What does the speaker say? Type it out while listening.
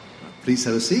Please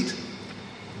have a seat.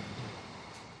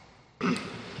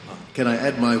 Can I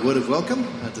add my word of welcome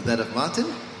to that of Martin?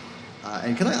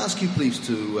 And can I ask you please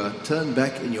to turn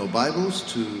back in your Bibles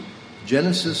to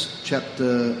Genesis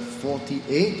chapter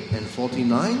 48 and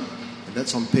 49. And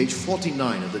that's on page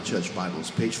 49 of the Church Bibles.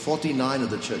 Page 49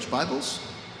 of the Church Bibles.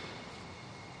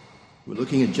 We're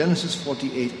looking at Genesis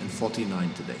 48 and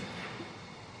 49 today.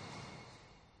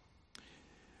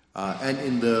 And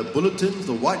in the bulletin,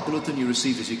 the white bulletin you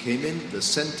received as you came in, the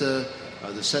center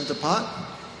part,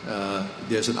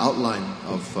 there's an outline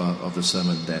of the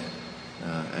sermon there,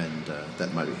 and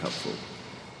that might be helpful.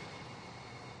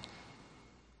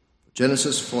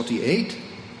 Genesis 48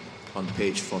 on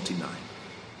page 49.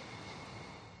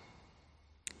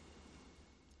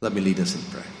 Let me lead us in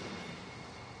prayer.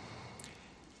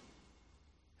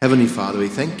 Heavenly Father, we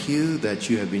thank you that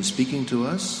you have been speaking to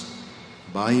us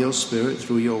by your Spirit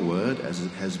through your word as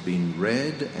it has been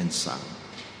read and sung.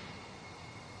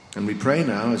 And we pray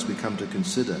now as we come to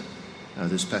consider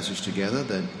this passage together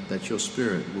that your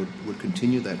Spirit would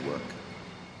continue that work.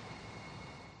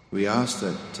 We ask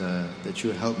that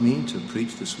you help me to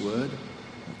preach this word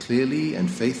clearly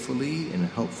and faithfully in a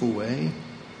helpful way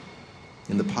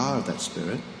in the power of that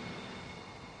Spirit.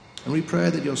 And we pray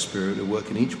that your Spirit will work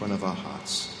in each one of our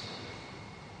hearts,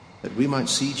 that we might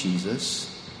see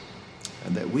Jesus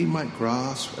and that we might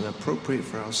grasp and appropriate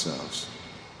for ourselves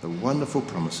the wonderful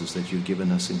promises that you've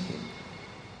given us in him.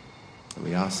 And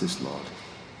we ask this, Lord,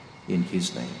 in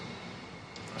his name.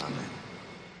 Amen.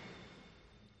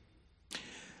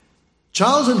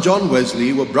 Charles and John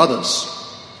Wesley were brothers.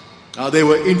 They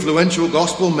were influential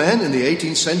gospel men in the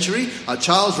 18th century.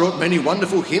 Charles wrote many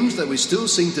wonderful hymns that we still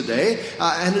sing today,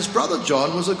 and his brother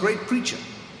John was a great preacher.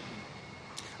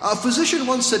 A physician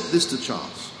once said this to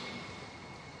Charles: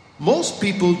 "Most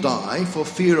people die for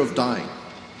fear of dying,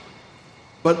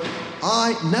 but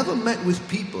I never met with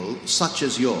people such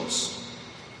as yours.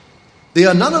 They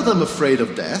are none of them afraid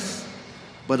of death,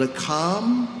 but are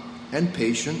calm and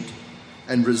patient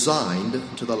and resigned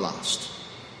to the last."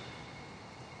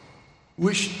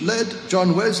 Which led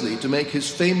John Wesley to make his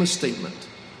famous statement,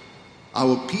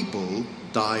 "Our people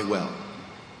die well.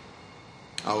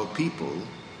 Our people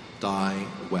die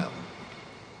well."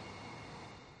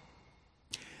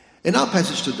 In our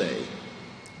passage today,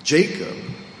 Jacob,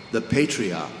 the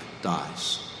patriarch,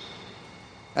 dies.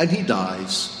 And he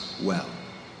dies well.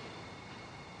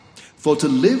 For to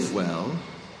live well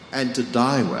and to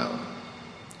die well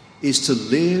is to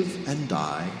live and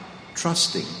die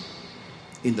trusting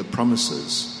in the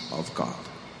promises of God.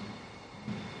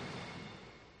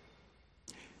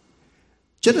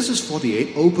 Genesis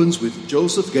 48 opens with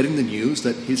Joseph getting the news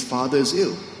that his father is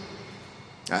ill.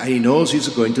 He knows he's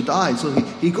going to die, so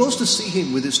he goes to see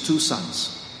him with his two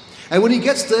sons. And when he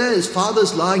gets there, his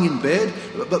father's lying in bed,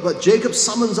 but Jacob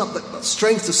summons up the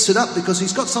strength to sit up because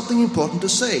he's got something important to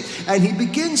say. And he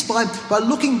begins by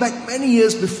looking back many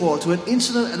years before to an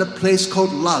incident at a place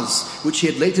called Luz, which he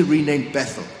had later renamed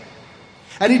Bethel.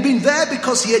 And he'd been there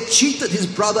because he had cheated his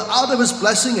brother out of his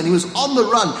blessing, and he was on the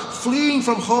run, fleeing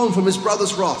from home from his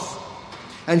brother's wrath.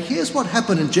 And here's what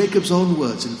happened in Jacob's own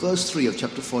words in verse 3 of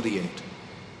chapter 48.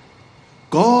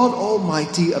 "God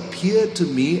Almighty appeared to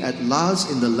me at Luz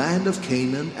in the land of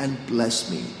Canaan and blessed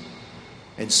me,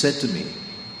 and said to me,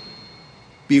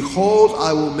 'Behold,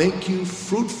 I will make you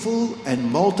fruitful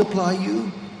and multiply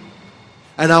you,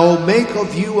 and I will make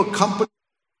of you a company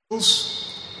of peoples,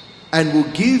 and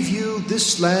will give you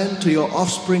this land to your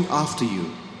offspring after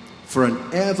you for an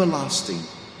everlasting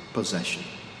possession.'"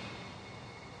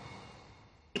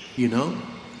 You know,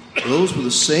 those were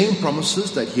the same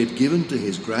promises that he had given to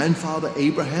his grandfather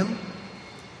Abraham,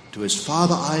 to his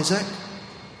father Isaac,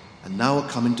 and now are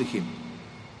coming to him.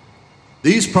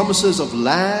 These promises of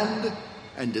land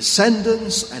and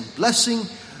descendants and blessing,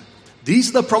 these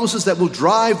are the promises that will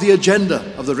drive the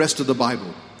agenda of the rest of the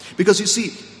Bible. Because you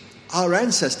see, our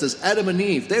ancestors, Adam and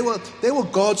Eve, they were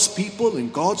God's people in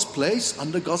God's place,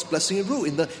 under God's blessing and rule,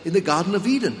 in the Garden of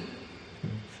Eden.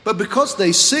 But because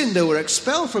they sinned, they were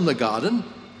expelled from the garden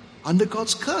under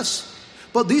God's curse.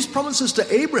 But these promises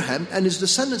to Abraham and his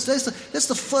descendants, that's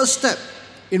the first step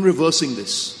in reversing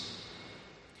this.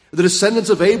 The descendants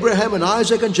of Abraham and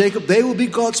Isaac and Jacob, they will be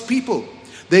God's people.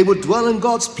 They would dwell in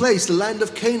God's place, the land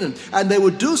of Canaan, and they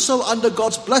would do so under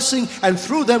God's blessing, and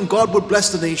through them God would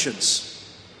bless the nations.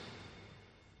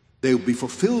 They will be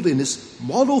fulfilled in this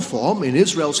model form in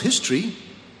Israel's history.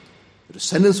 The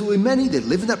descendants will be many, they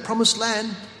live in that promised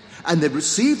land, and they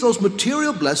received those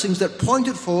material blessings that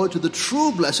pointed forward to the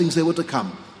true blessings they were to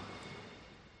come.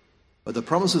 But the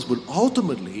promises would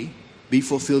ultimately be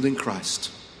fulfilled in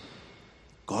Christ,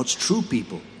 God's true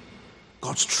people,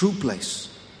 God's true place,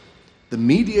 the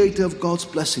mediator of God's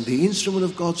blessing, the instrument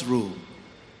of God's rule.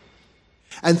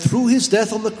 And through his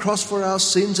death on the cross for our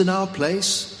sins in our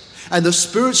place, and the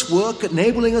Spirit's work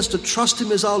enabling us to trust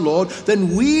him as our Lord,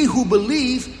 then we who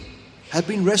believe have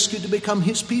been rescued to become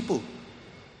his people.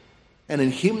 And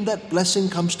in him that blessing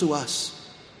comes to us.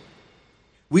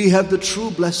 We have the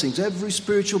true blessings, every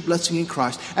spiritual blessing in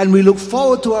Christ, and we look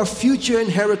forward to our future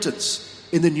inheritance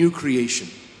in the new creation,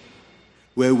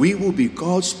 where we will be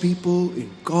God's people in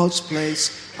God's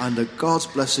place under God's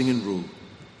blessing and rule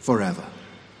forever.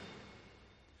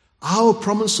 Our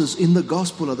promises in the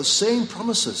gospel are the same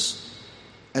promises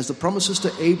as the promises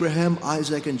to Abraham,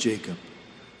 Isaac, and Jacob,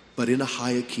 but in a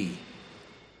higher key.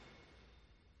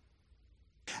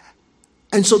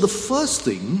 And so the first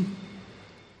thing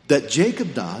that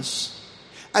Jacob does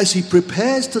as he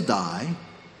prepares to die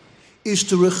is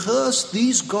to rehearse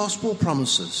these gospel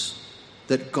promises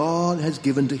that God has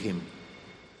given to him.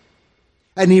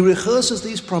 And he rehearses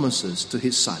these promises to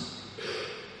his son.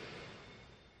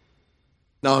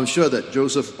 Now, I'm sure that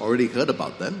Joseph already heard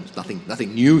about them. There's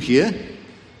nothing new here.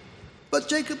 But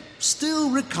Jacob still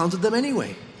recounted them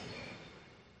anyway,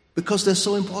 because they're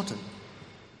so important.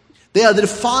 They are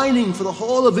defining for the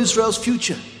whole of Israel's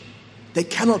future. They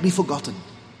cannot be forgotten.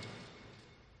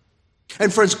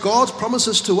 And friends, God's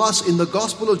promises to us in the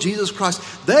gospel of Jesus Christ,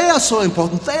 they are so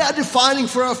important. They are defining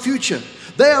for our future.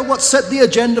 They are what set the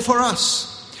agenda for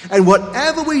us. And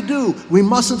whatever we do, we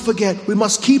mustn't forget. We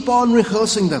must keep on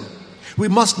rehearsing them. We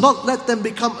must not let them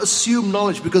become assumed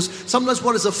knowledge, because sometimes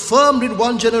what is affirmed in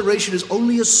one generation is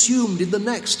only assumed in the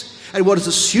next. And what is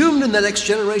assumed in the next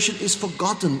generation is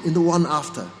forgotten in the one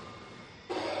after.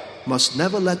 Must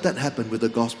never let that happen with the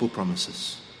gospel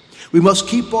promises. We must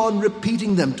keep on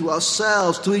repeating them to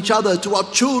ourselves, to each other, to our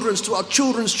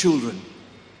children's children.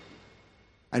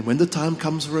 And when the time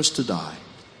comes for us to die,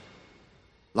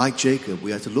 like Jacob,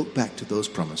 we have to look back to those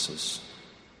promises.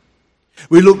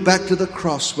 We look back to the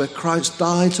cross where Christ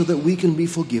died so that we can be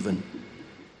forgiven.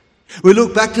 We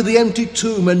look back to the empty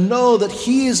tomb and know that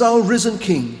he is our risen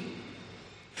King.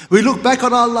 We look back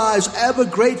on our lives ever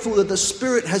grateful that the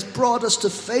Spirit has brought us to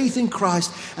faith in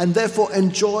Christ and therefore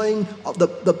enjoying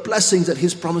the blessings that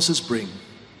his promises bring.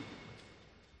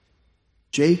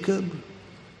 Jacob,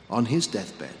 on his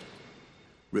deathbed,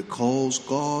 recalls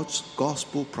God's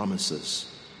gospel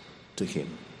promises to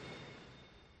him.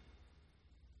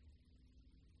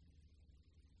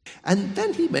 And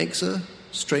then he makes a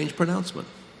strange pronouncement.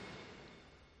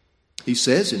 He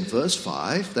says in verse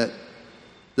 5 that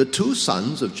the two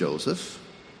sons of Joseph,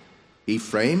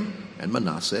 Ephraim and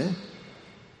Manasseh,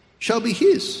 shall be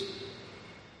his,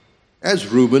 as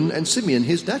Reuben and Simeon,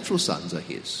 his natural sons, are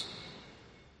his.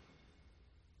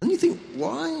 And you think,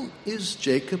 why is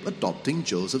Jacob adopting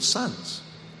Joseph's sons?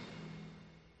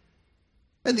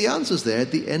 And the answer's there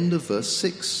at the end of verse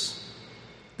 6,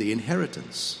 the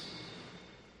inheritance.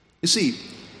 You see,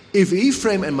 if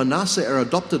Ephraim and Manasseh are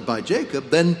adopted by Jacob,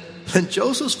 then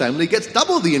Joseph's family gets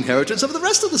double the inheritance of the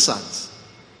rest of the sons.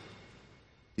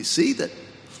 You see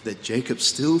that Jacob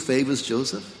still favors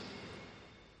Joseph?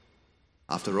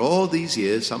 After all these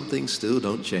years, some things still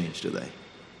don't change, do they?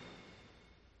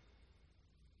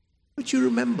 But you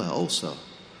remember also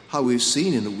how we've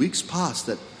seen in the weeks past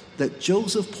that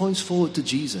Joseph points forward to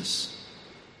Jesus.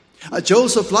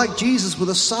 Joseph, like Jesus, was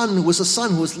a son who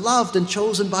was loved and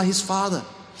chosen by his father.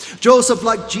 Joseph,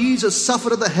 like Jesus,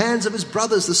 suffered at the hands of his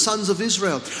brothers, the sons of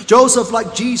Israel. Joseph,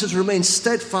 like Jesus, remained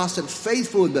steadfast and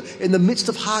faithful in the midst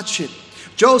of hardship.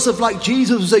 Joseph, like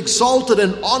Jesus, was exalted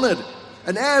and honored,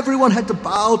 and everyone had to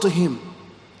bow to him.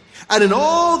 And in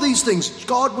all these things,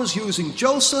 God was using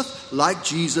Joseph, like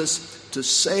Jesus, to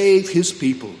save his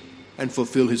people and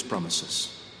fulfill his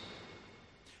promises.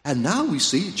 And now we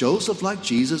see Joseph, like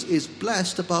Jesus, is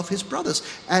blessed above his brothers.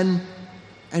 And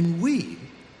we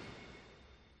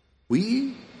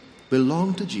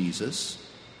belong to Jesus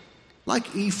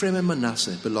like Ephraim and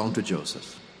Manasseh belong to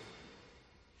Joseph.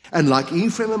 And like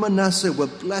Ephraim and Manasseh were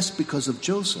blessed because of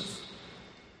Joseph,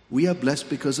 we are blessed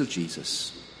because of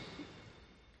Jesus.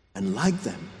 And like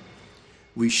them,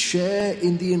 we share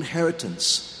in the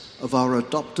inheritance of our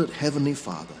adopted Heavenly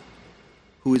Father,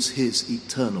 who is his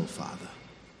eternal Father.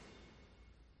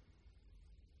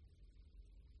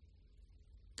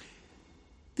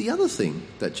 The other thing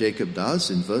that Jacob does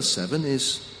in verse 7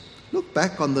 is look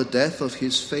back on the death of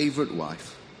his favorite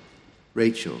wife,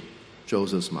 Rachel,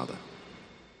 Joseph's mother.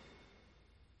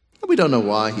 We don't know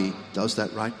why he does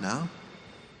that right now.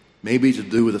 Maybe to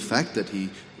do with the fact that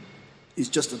he's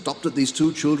just adopted these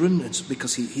two children, and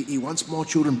because he wants more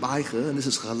children by her, and this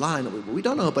is her line. We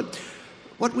don't know, but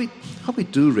what we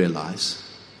do realize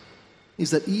is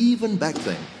that even back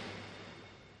then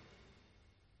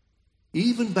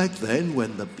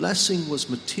when the blessing was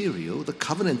material, the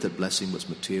covenanted blessing was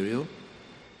material,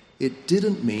 it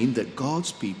didn't mean that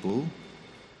God's people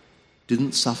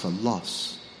didn't suffer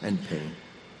loss and pain.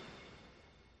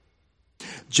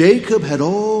 Jacob had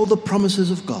all the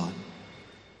promises of God,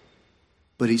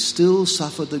 but he still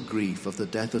suffered the grief of the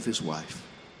death of his wife.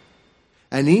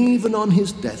 And even on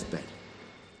his deathbed,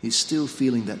 he's still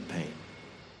feeling that pain.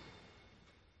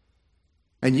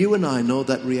 And you and I know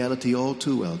that reality all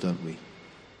too well, don't we?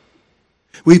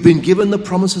 We've been given the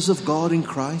promises of God in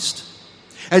Christ.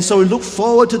 And so we look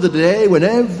forward to the day when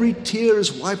every tear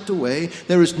is wiped away.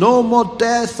 There is no more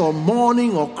death or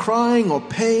mourning or crying or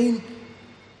pain.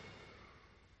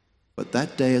 But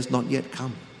that day has not yet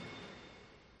come.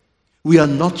 We are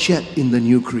not yet in the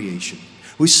new creation.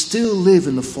 We still live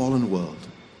in the fallen world.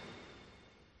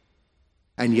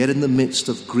 And yet in the midst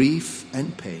of grief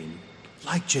and pain,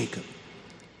 like Jacob,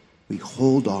 we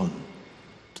hold on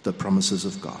to the promises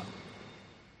of God.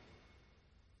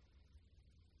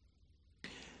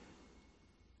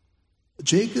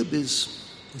 Jacob is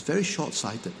very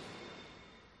short-sighted.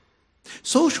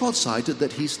 So short-sighted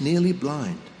that he's nearly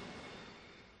blind.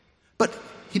 But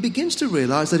he begins to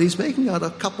realize that he's making out a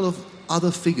couple of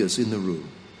other figures in the room.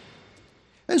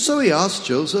 And so he asks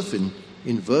Joseph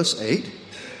in verse 8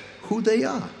 who they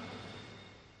are.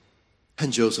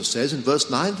 And Joseph says in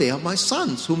verse 9, they are my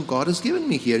sons whom God has given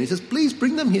me here. And he says, please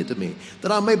bring them here to me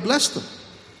that I may bless them.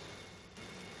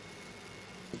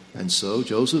 And so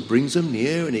Joseph brings them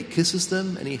near and he kisses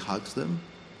them and he hugs them.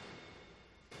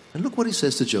 And look what he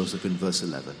says to Joseph in verse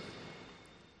 11.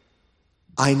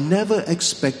 I never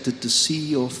expected to see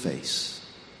your face,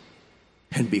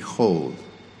 and behold,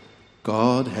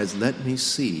 God has let me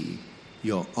see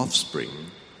your offspring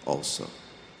also.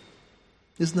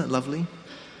 Isn't that lovely?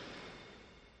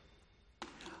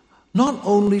 Not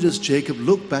only does Jacob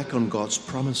look back on God's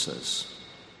promises,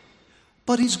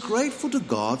 but he's grateful to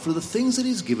God for the things that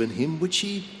he's given him which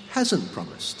he hasn't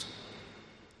promised.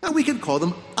 Now we can call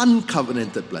them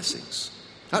uncovenanted blessings.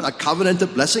 A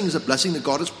covenanted blessing is a blessing that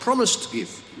God has promised to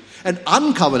give. An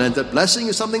uncovenanted blessing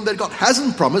is something that God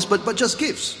hasn't promised but just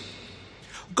gives.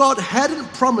 God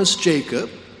hadn't promised Jacob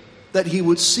that he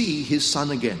would see his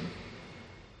son again.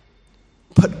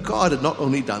 But God had not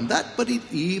only done that, but he'd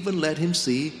even let him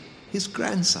see his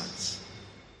grandsons.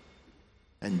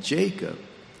 And Jacob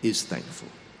is thankful.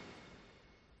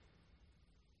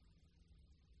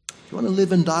 You want to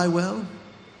live and die well?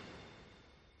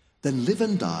 Then live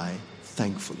and die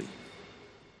thankfully.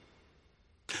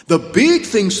 The big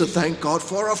things to thank God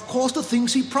for are, of course, the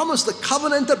things he promised, the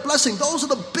covenanted blessing. Those are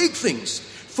the big things.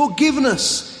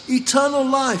 Forgiveness, eternal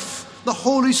life, the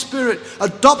Holy Spirit,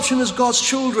 adoption as God's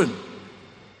children.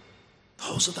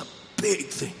 Those are the big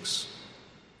things.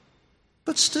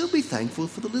 But still be thankful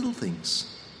for the little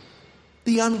things,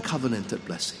 the uncovenanted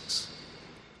blessings.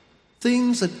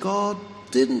 Things that God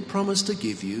didn't promise to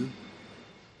give you,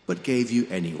 but gave you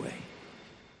anyway.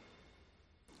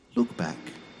 Look back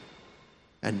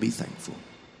and be thankful.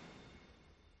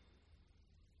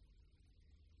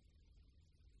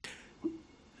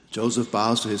 Joseph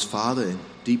bows to his father in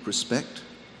deep respect.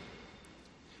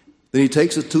 Then he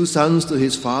takes the two sons to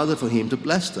his father for him to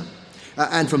bless them.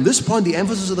 And from this point, the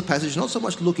emphasis of the passage is not so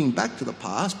much looking back to the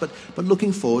past, but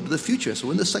looking forward to the future.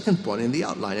 So in the second point, in the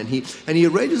outline, and he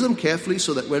arranges them carefully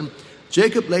so that when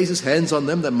Jacob lays his hands on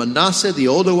them, that Manasseh, the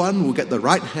older one, will get the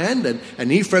right hand,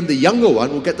 and Ephraim, the younger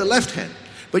one, will get the left hand.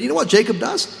 But you know what Jacob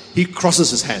does? He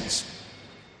crosses his hands.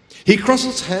 He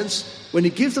crosses his hands when he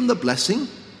gives them the blessing,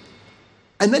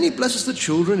 and then he blesses the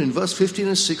children in verse 15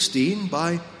 and 16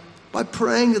 by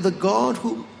praying that the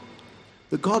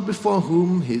God before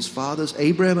whom his fathers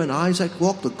Abraham and Isaac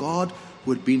walked, the God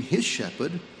who had been his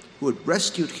shepherd, who had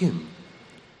rescued him,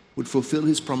 would fulfill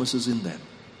his promises in them.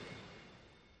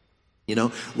 You know,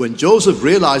 when Joseph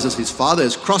realizes his father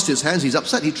has crossed his hands, he's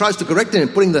upset. He tries to correct him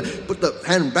and put the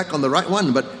hand back on the right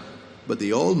one. But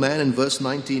the old man in verse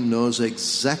 19 knows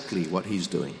exactly what he's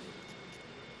doing.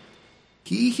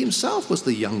 He himself was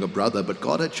the younger brother, but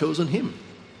God had chosen him.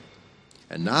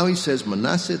 And now he says,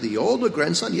 Manasseh, the older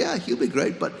grandson, yeah, he'll be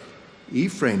great, but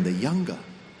Ephraim, the younger,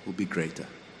 will be greater.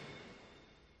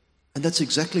 And that's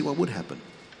exactly what would happen.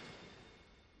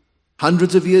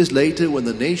 Hundreds of years later, when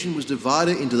the nation was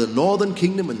divided into the northern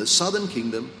kingdom and the southern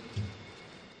kingdom,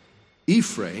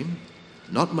 Ephraim,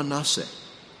 not Manasseh,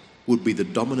 would be the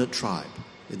dominant tribe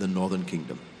in the northern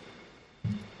kingdom.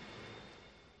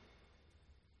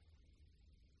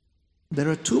 There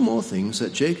are two more things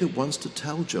that Jacob wants to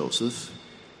tell Joseph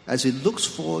as he looks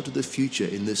forward to the future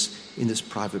in this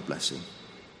private blessing.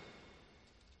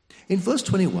 In verse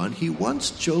 21, he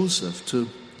wants Joseph to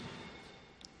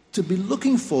be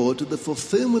looking forward to the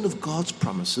fulfillment of God's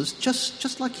promises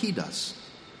just like he does.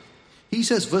 He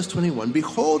says, verse 21,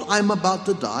 "Behold, I am about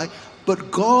to die,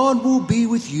 but God will be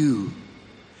with you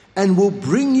and will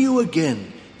bring you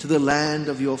again to the land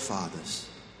of your fathers."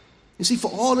 You see,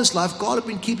 for all his life, God had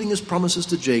been keeping his promises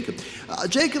to Jacob.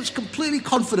 Jacob's completely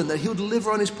confident that he'll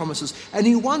deliver on his promises, and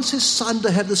he wants his son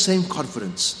to have the same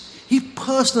confidence. He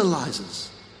personalizes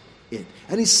it,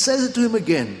 and he says it to him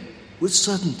again with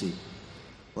certainty,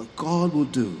 what God will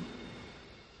do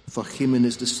for him and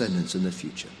his descendants in the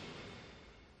future.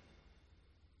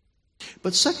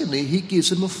 But secondly, he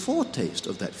gives him a foretaste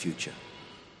of that future.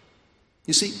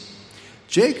 You see,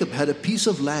 Jacob had a piece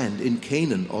of land in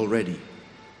Canaan already.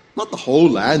 Not the whole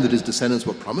land that his descendants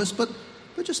were promised, but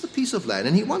just a piece of land.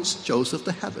 And he wants Joseph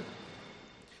to have it.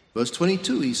 Verse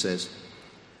 22, he says,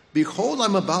 "Behold,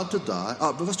 I'm about to die."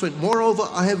 Verse 20, "Moreover,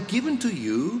 I have given to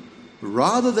you,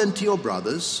 rather than to your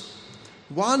brothers,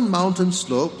 one mountain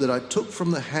slope that I took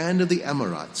from the hand of the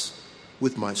Amorites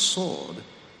with my sword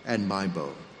and my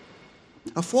bow."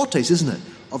 A foretaste, isn't it,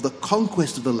 of the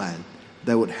conquest of the land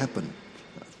that would happen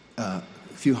a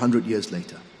few hundred years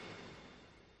later.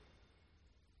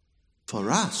 For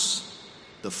us,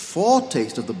 the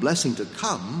foretaste of the blessing to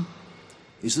come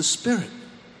is the Spirit.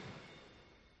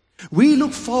 We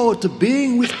look forward to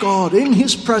being with God in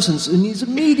His presence, in His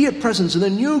immediate presence, in a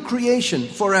new creation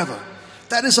forever.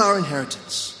 That is our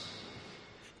inheritance.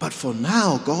 But for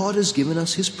now, God has given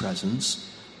us His presence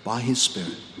by His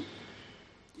Spirit.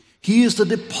 He is the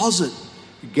deposit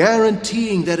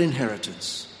guaranteeing that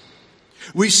inheritance.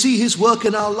 We see His work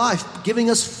in our life, giving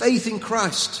us faith in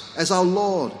Christ as our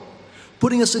Lord,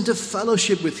 putting us into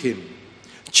fellowship with Him,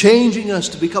 changing us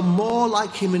to become more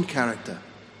like Him in character.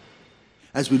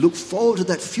 As we look forward to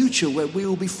that future where we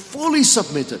will be fully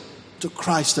submitted to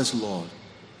Christ as Lord,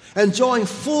 enjoying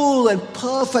full and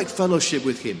perfect fellowship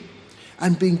with Him,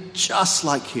 and being just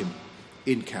like Him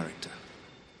in character.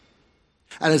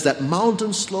 And as that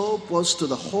mountain slope was to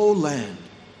the whole land,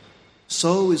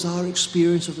 so is our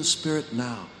experience of the Spirit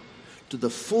now, to the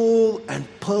full and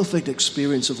perfect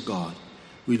experience of God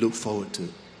we look forward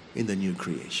to in the new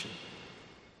creation.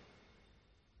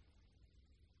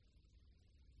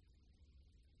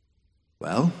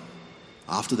 Well,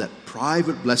 after that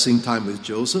private blessing time with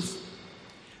Joseph,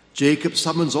 Jacob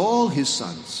summons all his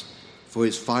sons for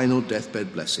his final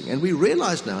deathbed blessing. And we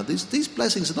realize now these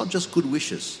blessings are not just good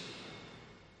wishes.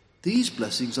 These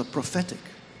blessings are prophetic.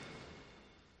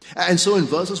 And so in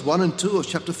verses 1 and 2 of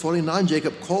chapter 49,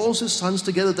 Jacob calls his sons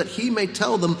together that he may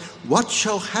tell them what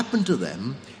shall happen to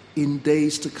them in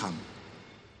days to come.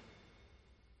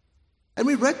 And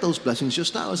we read those blessings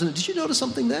just now, isn't it? Did you notice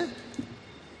something there?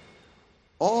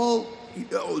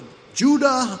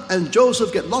 Judah and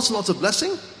Joseph get lots and lots of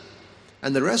blessing,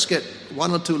 and the rest get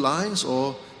one or two lines,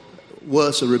 or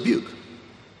worse, a rebuke.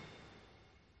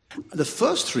 The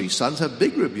first three sons have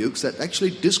big rebukes that actually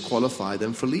disqualify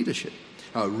them for leadership.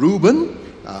 Reuben,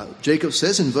 Jacob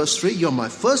says in verse 3, "You're my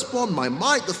firstborn, my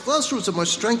might, the first fruits of my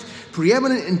strength,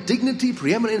 preeminent in dignity,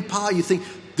 preeminent in power." You think,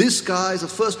 this guy's the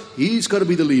first, he's got to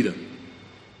be the leader.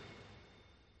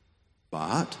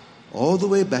 But all the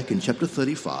way back in chapter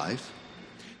 35,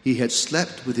 he had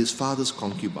slept with his father's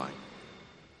concubine.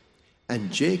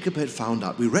 And Jacob had found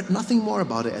out. We read nothing more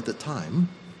about it at the time,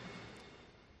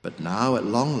 but now at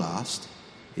long last,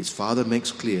 his father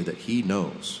makes clear that he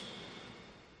knows.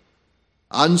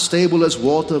 "Unstable as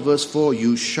water," verse 4,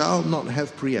 "you shall not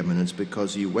have preeminence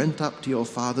because you went up to your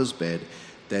father's bed,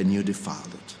 then you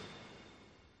defiled it."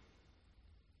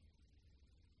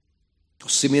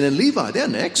 Simeon and Levi, they're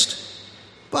next.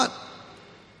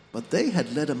 But they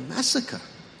had led a massacre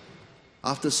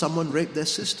after someone raped their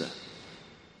sister.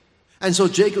 And so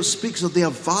Jacob speaks of their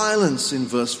violence in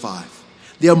verse 5,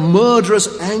 their murderous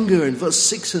anger in verse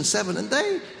 6 and 7, and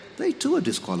they too are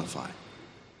disqualified.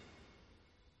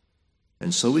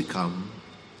 And so we come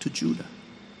to Judah.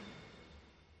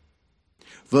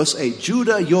 Verse 8,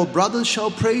 "Judah, your brothers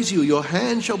shall praise you. Your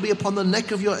hand shall be upon the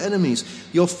neck of your enemies.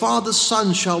 Your father's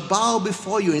sons shall bow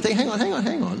before you." And you think, hang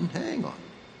on.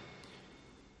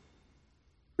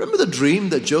 Remember the dream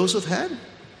that Joseph had?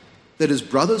 That his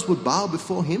brothers would bow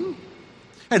before him?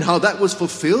 And how that was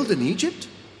fulfilled in Egypt?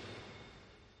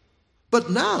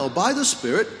 But now, by the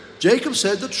Spirit, Jacob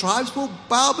said the tribes will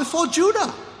bow before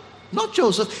Judah, not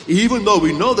Joseph, even though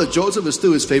we know that Joseph is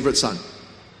still his favorite son.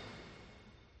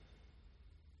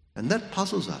 And that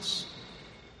puzzles us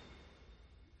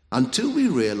until we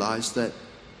realize that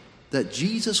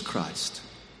Jesus Christ,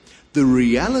 the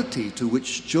reality to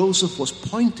which Joseph was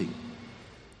pointing,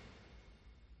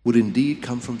 would indeed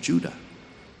come from Judah.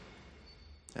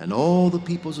 and all the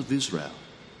peoples of Israel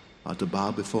are to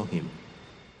bow before him.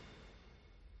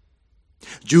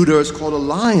 Judah is called a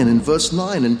lion in verse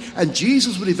 9, and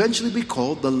Jesus would eventually be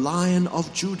called the Lion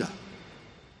of Judah.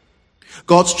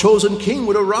 God's chosen king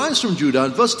would arise from Judah.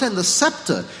 In verse 10, the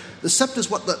scepter is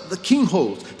what the king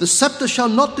holds. The scepter shall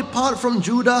not depart from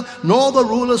Judah, nor the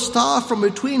ruler's staff from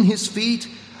between his feet,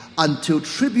 until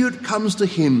tribute comes to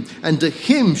him, and to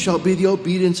him shall be the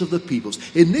obedience of the peoples.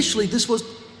 Initially, this was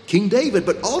King David,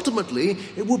 but ultimately,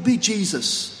 it would be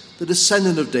Jesus, the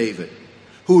descendant of David,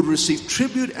 who would receive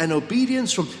tribute and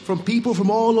obedience from people from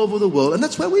all over the world. And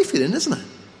that's where we fit in, isn't it?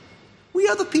 We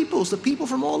are the people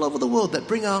from all over the world that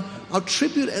bring our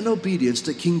tribute and obedience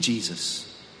to King Jesus.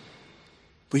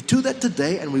 We do that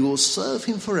today, and we will serve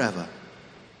him forever.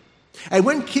 And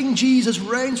when King Jesus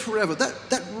reigns forever,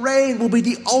 that reign will be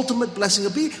the ultimate blessing.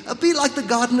 It'll be like the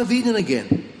Garden of Eden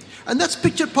again. And that's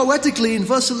pictured poetically in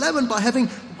verse 11 by having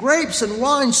grapes and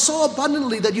wine so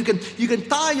abundantly that you can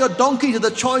tie your donkey to the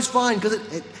choice vine, because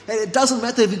it doesn't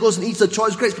matter if he goes and eats the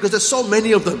choice grapes, because there's so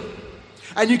many of them.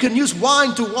 And you can use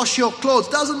wine to wash your clothes.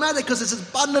 Doesn't matter, because it's as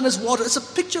abundant as water. It's a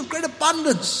picture of great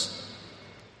abundance.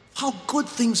 How good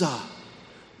things are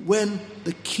when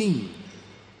the king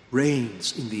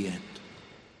reigns in the end.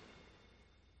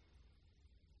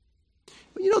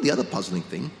 But you know the other puzzling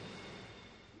thing?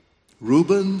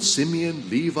 Reuben, Simeon,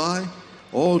 Levi,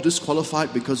 all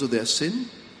disqualified because of their sin.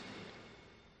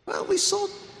 Well, we saw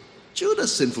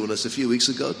Judah's sinfulness a few weeks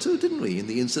ago too, didn't we, in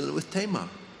the incident with Tamar.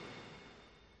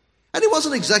 And he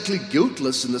wasn't exactly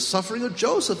guiltless in the suffering of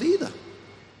Joseph either.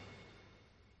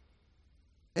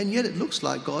 And yet it looks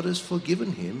like God has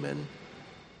forgiven him,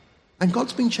 and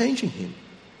God's been changing him.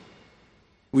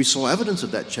 We saw evidence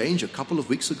of that change a couple of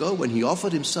weeks ago when he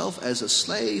offered himself as a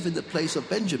slave in the place of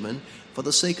Benjamin for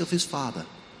the sake of his father.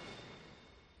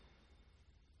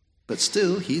 But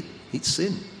still, he'd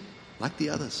sinned like the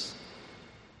others.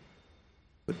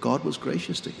 But God was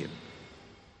gracious to him.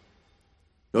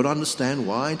 Don't understand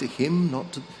why to him,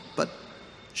 not to, but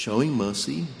showing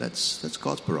mercy, that's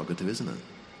God's prerogative, isn't it?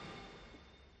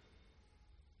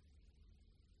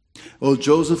 Well,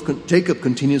 Jacob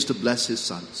continues to bless his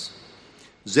sons.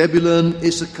 Zebulun,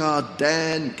 Issachar,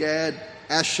 Dan, Gad,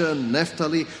 Asher,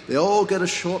 Naphtali, they all get a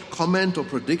short comment or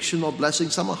prediction or blessing.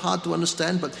 Some are hard to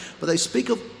understand, but they speak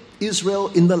of Israel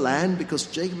in the land because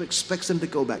Jacob expects them to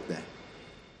go back there.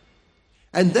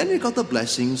 And then we got the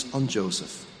blessings on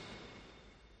Joseph.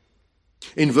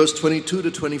 In verse 22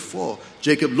 to 24,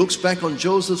 Jacob looks back on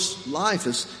Joseph's life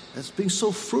as being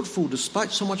so fruitful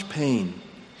despite so much pain.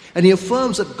 And he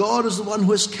affirms that God is the one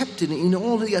who has kept him in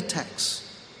all the attacks.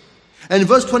 And in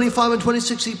verse 25 and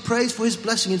 26, he prays for his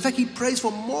blessing. In fact, he prays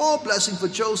for more blessing for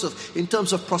Joseph in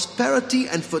terms of prosperity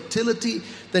and fertility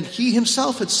than he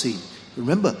himself had seen.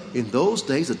 Remember, in those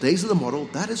days, the days of the model,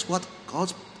 that is what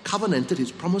God's covenanted,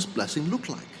 his promised blessing looked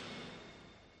like.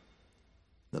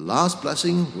 The last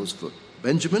blessing was for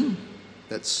Benjamin,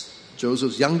 that's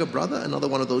Joseph's younger brother, another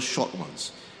one of those short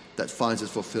ones that finds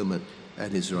its fulfillment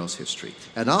in Israel's history.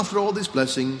 And after all these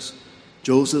blessings,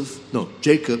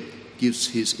 Jacob gives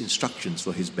his instructions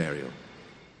for his burial.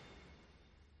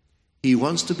 He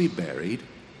wants to be buried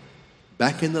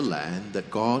back in the land that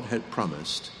God had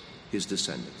promised his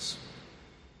descendants.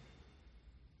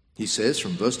 He says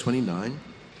from verse 29,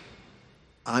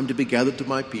 I'm to be gathered to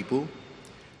my people.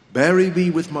 Bury me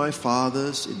with my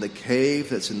fathers in the cave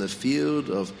that's in the field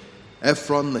of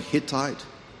Ephron the Hittite,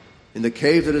 in the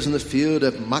cave that is in the field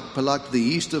of Machpelah, to the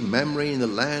east of Mamre, in the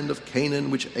land of Canaan,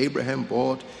 which Abraham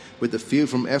bought with the field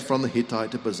from Ephron the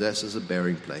Hittite to possess as a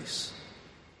burying place.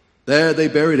 There they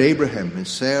buried Abraham and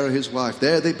Sarah his wife.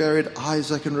 There they buried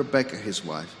Isaac and Rebekah his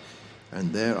wife.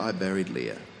 And there I buried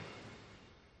Leah.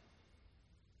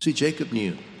 See, Jacob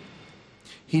knew.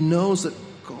 He knows that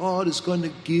God is going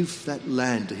to give that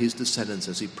land to his descendants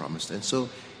as he promised. And so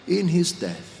in his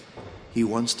death, he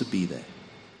wants to be there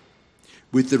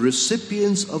with the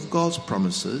recipients of God's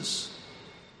promises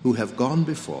who have gone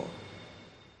before,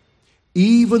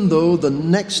 even though the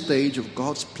next stage of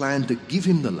God's plan to give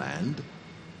him the land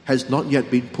has not yet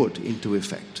been put into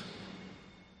effect.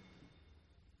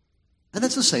 And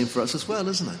that's the same for us as well,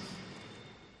 isn't it?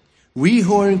 We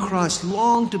who are in Christ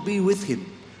long to be with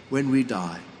him when we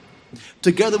die,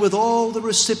 together with all the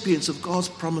recipients of God's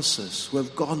promises who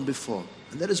have gone before.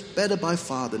 And that is better by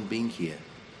far than being here,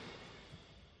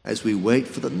 as we wait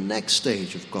for the next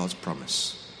stage of God's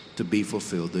promise to be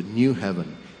fulfilled, the new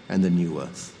heaven and the new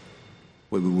earth,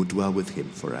 where we will dwell with him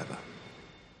forever.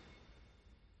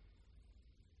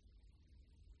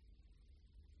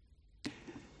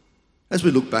 As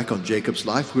we look back on Jacob's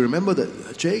life, we remember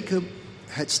that Jacob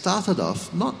had started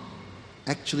off not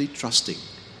actually trusting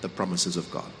the promises of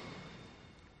God.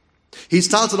 He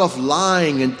started off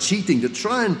lying and cheating to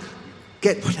try and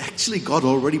get what actually God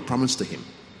already promised to him.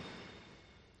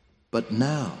 But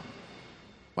now,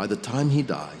 by the time he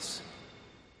dies,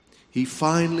 he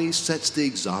finally sets the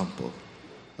example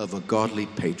of a godly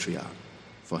patriarch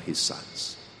for his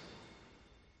sons.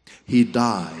 He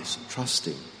dies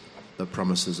trusting the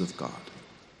promises of God.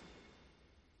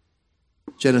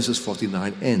 Genesis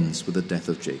 49 ends with the death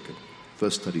of Jacob.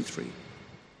 Verse 33.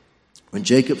 When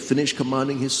Jacob finished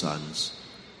commanding his sons,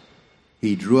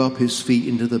 he drew up his feet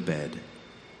into the bed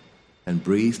and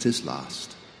breathed his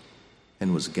last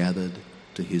and was gathered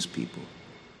to his people.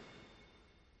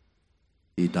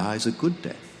 He dies a good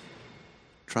death,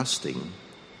 trusting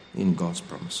in God's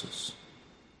promises.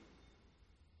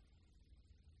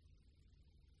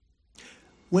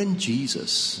 When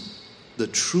Jesus, the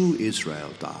true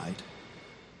Israel, died,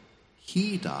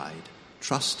 he died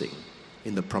trusting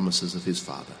in the promises of his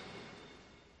Father.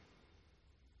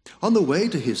 On the way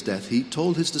to his death, he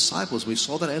told his disciples, we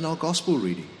saw that in our gospel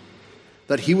reading,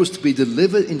 that he was to be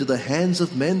delivered into the hands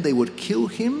of men. They would kill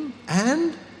him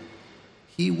and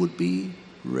he would be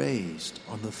raised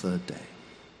on the third day.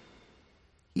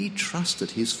 He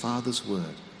trusted his Father's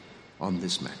word on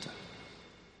this matter.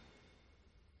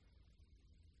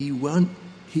 He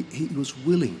was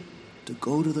willing to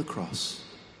go to the cross,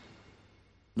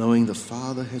 knowing the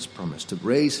Father has promised to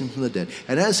raise him from the dead.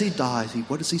 And as he dies,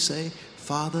 what does he say?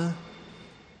 Father,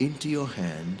 into your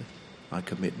hand I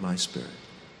commit my spirit.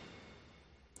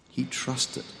 He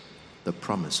trusted the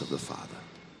promise of the Father.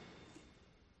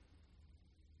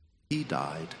 He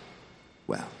died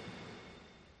well.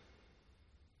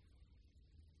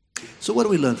 So what do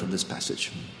we learn from this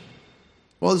passage?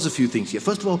 Well, there's a few things here.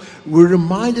 First of all, we're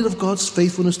reminded of God's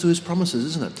faithfulness to his promises,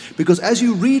 isn't it? Because as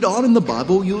you read on in the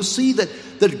Bible, you'll see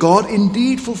that God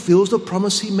indeed fulfills the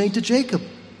promise he made to Jacob.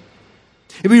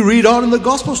 If we read on in the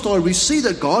gospel story, we see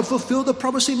that God fulfilled the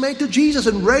promise he made to Jesus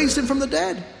and raised him from the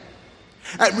dead.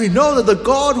 And we know that the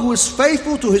God who is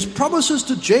faithful to his promises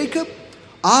to Jacob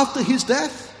after his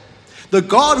death, the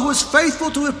God who is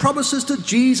faithful to his promises to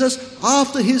Jesus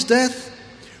after his death,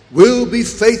 will be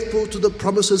faithful to the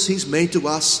promises he's made to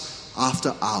us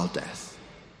after our death.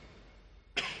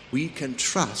 We can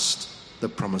trust the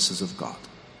promises of God.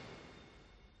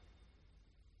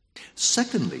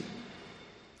 Secondly,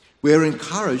 we are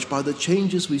encouraged by the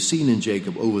changes we've seen in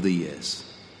Jacob over the years.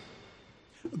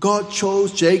 God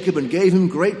chose Jacob and gave him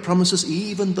great promises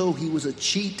even though he was a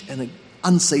cheat and an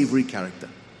unsavory character.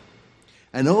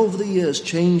 And over the years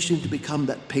changed him to become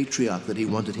that patriarch that he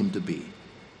wanted him to be.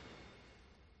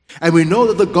 And we know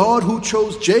that the God who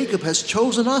chose Jacob has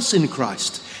chosen us in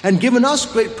Christ and given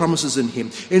us great promises in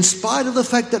him, in spite of the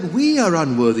fact that we are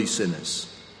unworthy sinners.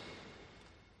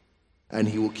 And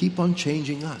he will keep on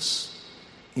changing us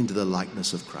into the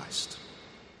likeness of Christ.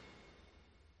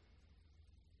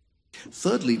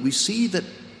 Thirdly, we see that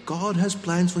God has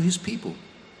plans for his people.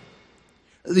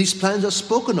 These plans are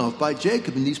spoken of by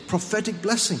Jacob in these prophetic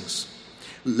blessings,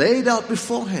 laid out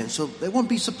beforehand so they won't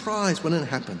be surprised when it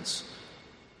happens.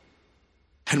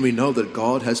 And we know that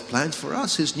God has plans for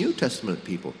us, his New Testament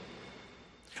people.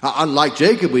 Unlike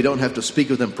Jacob, we don't have to speak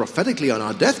of them prophetically on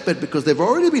our deathbed because they've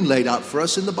already been laid out for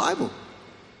us in the Bible,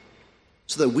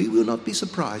 so that we will not be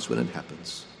surprised when it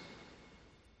happens.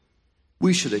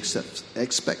 We should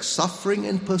expect suffering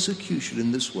and persecution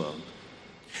in this world.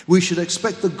 We should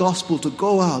expect the gospel to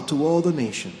go out to all the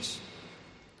nations.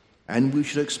 And we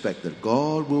should expect that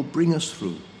God will bring us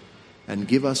through and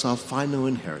give us our final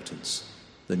inheritance,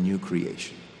 the new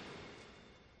creation.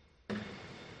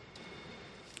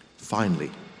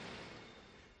 Finally,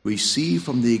 we see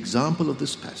from the example of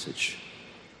this passage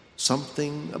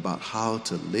something about how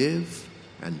to live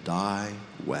and die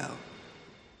well.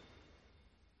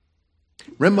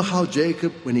 Remember how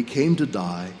Jacob, when he came to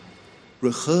die,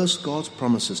 rehearsed God's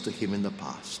promises to him in the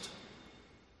past.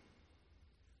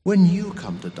 When you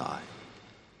come to die,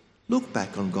 look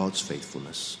back on God's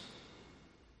faithfulness.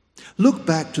 Look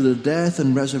back to the death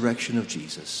and resurrection of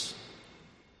Jesus.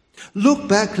 Look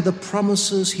back to the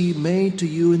promises he made to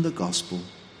you in the gospel.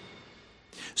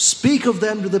 Speak of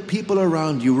them to the people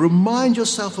around you. Remind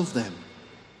yourself of them.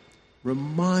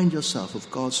 Remind yourself of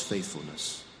God's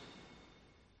faithfulness.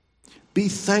 Be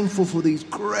thankful for these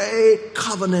great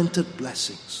covenanted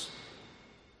blessings.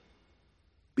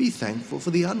 Be thankful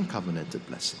for the uncovenanted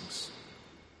blessings.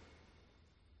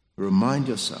 Remind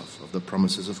yourself of the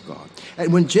promises of God.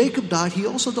 And when Jacob died, he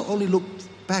also not only looked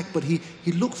back, but he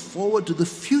looked forward to the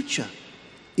future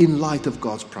in light of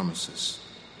God's promises.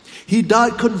 He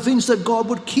died convinced that God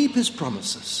would keep his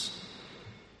promises.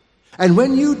 And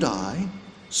when you die,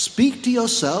 Speak to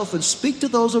yourself and speak to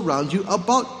those around you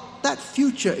about that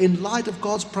future in light of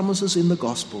God's promises in the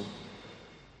gospel.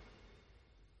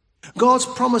 God's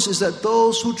promise is that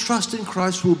those who trust in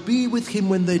Christ will be with him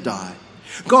when they die.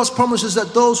 God's promise is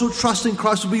that those who trust in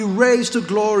Christ will be raised to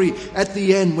glory at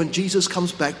the end when Jesus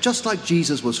comes back, just like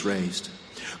Jesus was raised.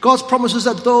 God's promise is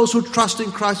that those who trust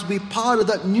in Christ will be part of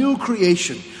that new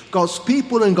creation, God's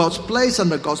people in God's place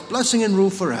under God's blessing and rule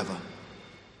forever.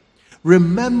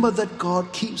 Remember that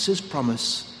God keeps his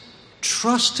promise.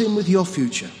 Trust him with your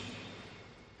future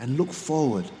and look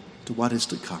forward to what is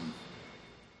to come.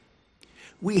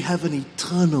 We have an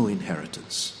eternal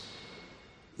inheritance.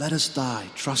 Let us die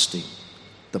trusting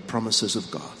the promises of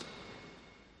God.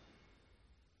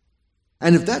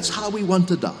 And if that's how we want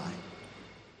to die,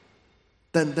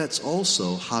 then that's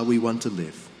also how we want to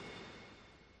live.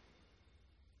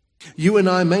 You and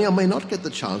I may or may not get the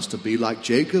chance to be like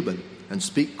Jacob and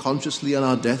speak consciously on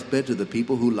our deathbed to the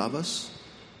people who love us.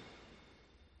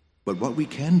 But what we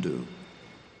can do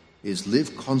is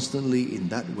live constantly in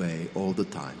that way all the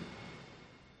time.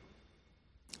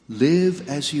 Live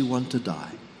as you want to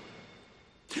die.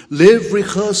 Live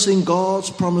rehearsing God's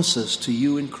promises to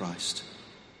you in Christ.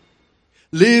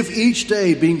 Live each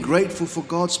day being grateful for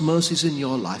God's mercies in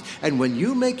your life. And when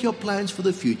you make your plans for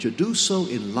the future, do so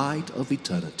in light of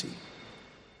eternity.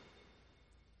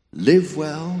 Live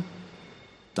well,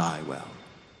 die well.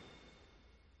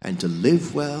 And to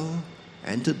live well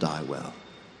and to die well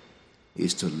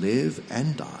is to live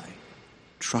and die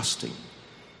trusting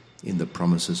in the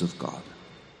promises of God.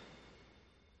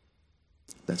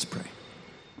 Let's pray.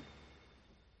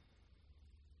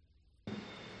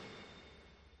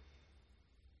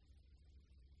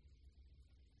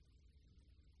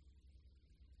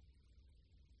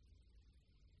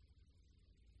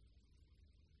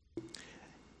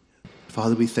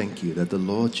 Father, we thank you that the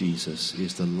Lord Jesus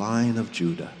is the Lion of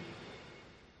Judah,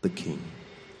 the King.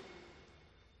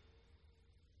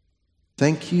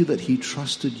 Thank you that he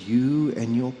trusted you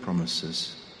and your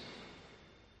promises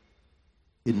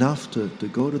enough to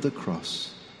go to the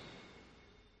cross,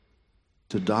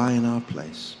 to die in our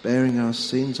place, bearing our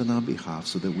sins on our behalf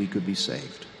so that we could be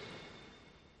saved.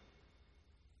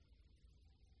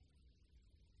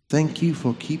 Thank you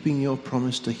for keeping your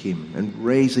promise to him and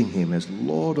raising him as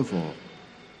Lord of all,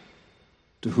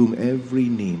 to whom every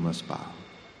knee must bow.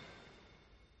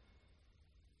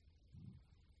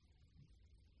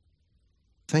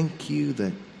 Thank you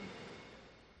that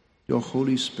your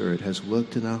Holy Spirit has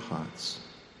worked in our hearts,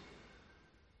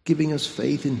 giving us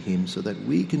faith in him so that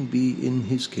we can be in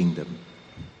his kingdom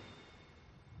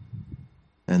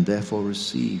and therefore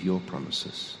receive your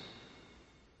promises.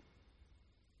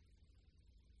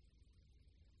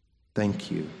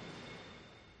 Thank you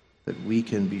that we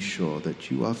can be sure that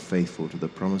you are faithful to the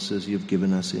promises you've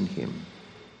given us in him.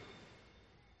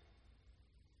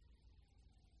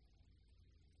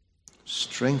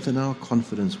 Strengthen our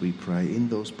confidence, we pray, in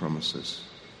those promises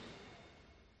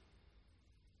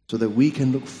so that we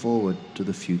can look forward to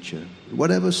the future,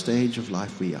 whatever stage of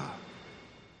life we are,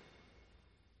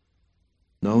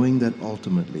 knowing that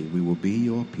ultimately we will be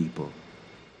your people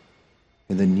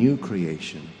in the new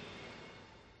creation,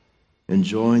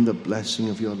 enjoying the blessing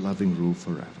of your loving rule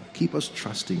forever. Keep us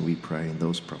trusting, we pray, in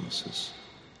those promises.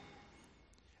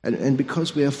 And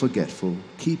because we are forgetful,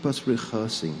 keep us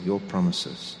rehearsing your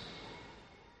promises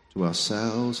to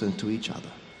ourselves and to each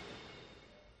other,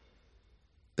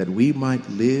 that we might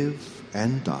live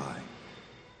and die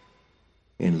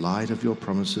in light of your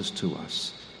promises to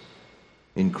us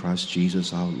in Christ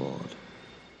Jesus our Lord,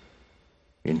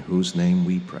 in whose name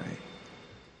we pray.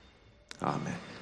 Amen.